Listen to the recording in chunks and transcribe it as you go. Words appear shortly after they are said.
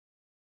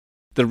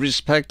The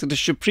respected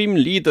Supreme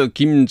Leader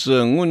Kim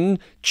Jong Un,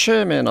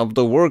 Chairman of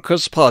the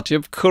Workers' Party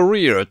of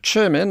Korea,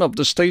 Chairman of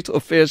the State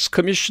Affairs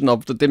Commission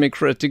of the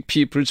Democratic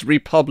People's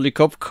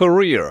Republic of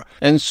Korea,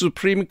 and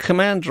Supreme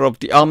Commander of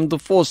the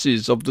Armed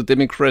Forces of the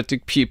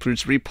Democratic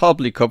People's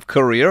Republic of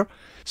Korea,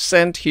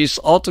 sent his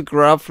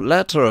autograph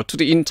letter to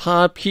the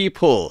entire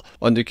people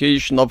on the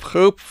occasion of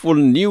hopeful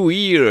New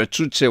Year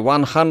Juche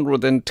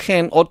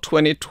 110 or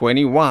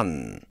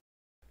 2021.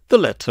 The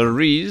letter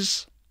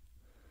reads,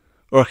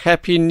 "A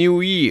Happy New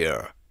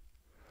Year.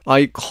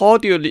 I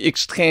cordially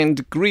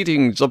extend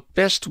greetings of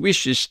best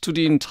wishes to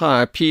the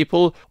entire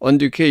people on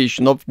the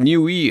occasion of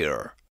New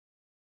Year.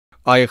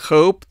 I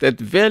hope that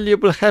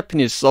valuable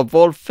happiness of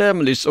all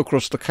families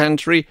across the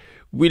country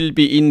will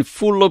be in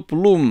full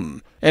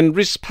bloom and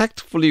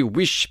respectfully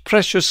wish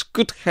precious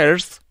good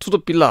health to the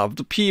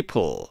beloved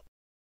people.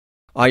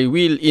 I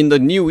will in the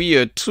new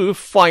year too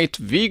fight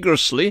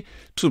vigorously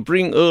to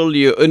bring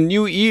earlier a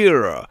new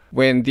era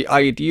when the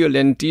ideal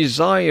and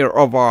desire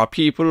of our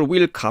people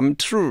will come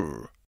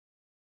true.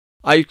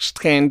 I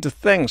extend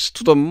thanks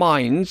to the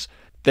minds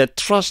that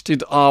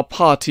trusted our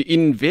party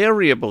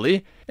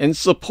invariably and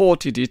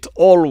supported it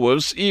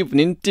always even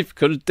in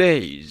difficult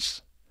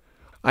days.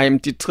 I am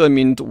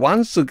determined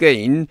once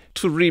again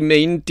to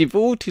remain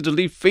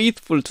devotedly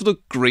faithful to the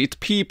great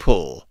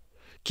people.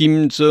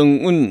 Kim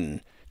Jong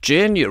Un,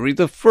 January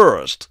the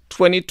 1st,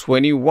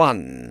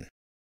 2021.